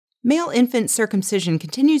Male infant circumcision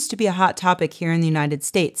continues to be a hot topic here in the United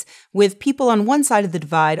States, with people on one side of the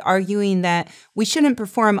divide arguing that we shouldn't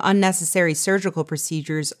perform unnecessary surgical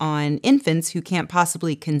procedures on infants who can't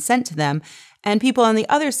possibly consent to them, and people on the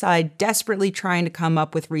other side desperately trying to come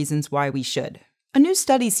up with reasons why we should. A new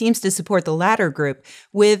study seems to support the latter group,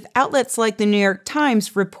 with outlets like the New York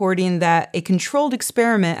Times reporting that a controlled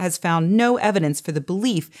experiment has found no evidence for the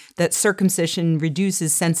belief that circumcision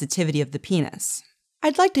reduces sensitivity of the penis.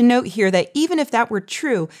 I'd like to note here that even if that were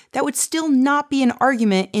true, that would still not be an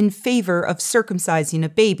argument in favor of circumcising a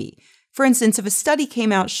baby. For instance, if a study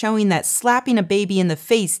came out showing that slapping a baby in the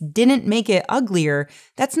face didn't make it uglier,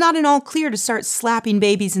 that's not at all clear to start slapping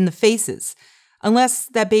babies in the faces. Unless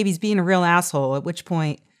that baby's being a real asshole, at which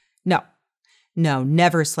point, no,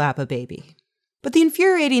 never slap a baby. But the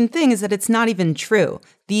infuriating thing is that it's not even true.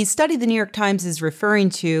 The study the New York Times is referring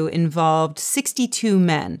to involved 62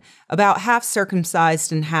 men, about half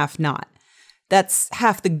circumcised and half not. That's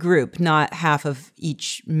half the group, not half of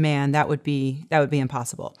each man. That would be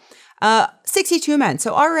impossible. 62 men.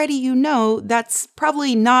 So already you know that's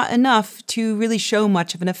probably not enough to really show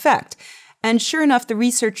much of an effect. And sure enough, the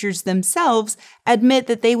researchers themselves admit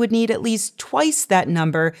that they would need at least twice that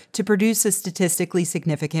number to produce a statistically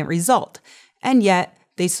significant result. And yet,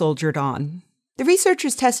 they soldiered on. The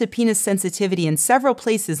researchers tested penis sensitivity in several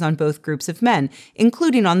places on both groups of men,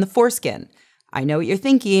 including on the foreskin. I know what you're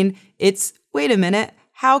thinking. Wait a minute,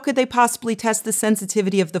 how could they possibly test the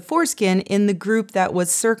sensitivity of the foreskin in the group that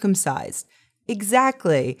was circumcised?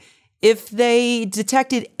 Exactly. If they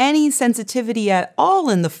detected any sensitivity at all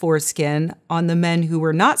in the foreskin on the men who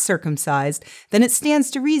were not circumcised, then it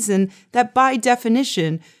stands to reason that by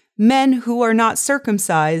definition, men who are not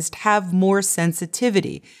circumcised have more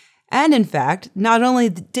sensitivity. And in fact, not only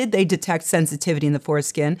did they detect sensitivity in the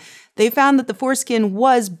foreskin, they found that the foreskin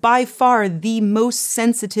was by far the most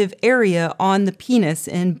sensitive area on the penis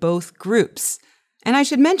in both groups. And I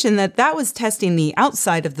should mention that that was testing the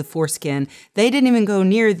outside of the foreskin. They didn't even go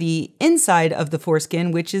near the inside of the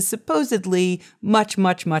foreskin, which is supposedly much,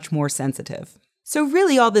 much, much more sensitive. So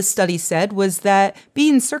really all this study said was that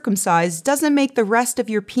being circumcised doesn't make the rest of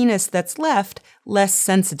your penis that's left less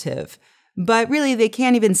sensitive. But really they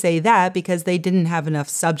can't even say that because they didn't have enough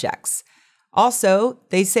subjects. Also,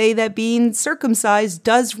 they say that being circumcised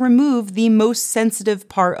does remove the most sensitive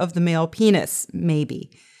part of the male penis,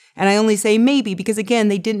 maybe. And I only say maybe because, again,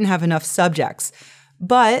 they didn't have enough subjects.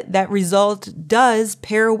 But that result does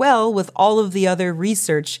pair well with all of the other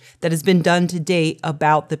research that has been done to date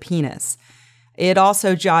about the penis. It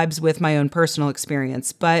also jibes with my own personal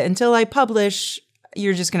experience, but until I publish,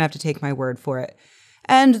 you're just going to have to take my word for it.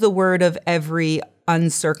 And the word of every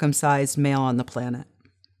uncircumcised male on the planet.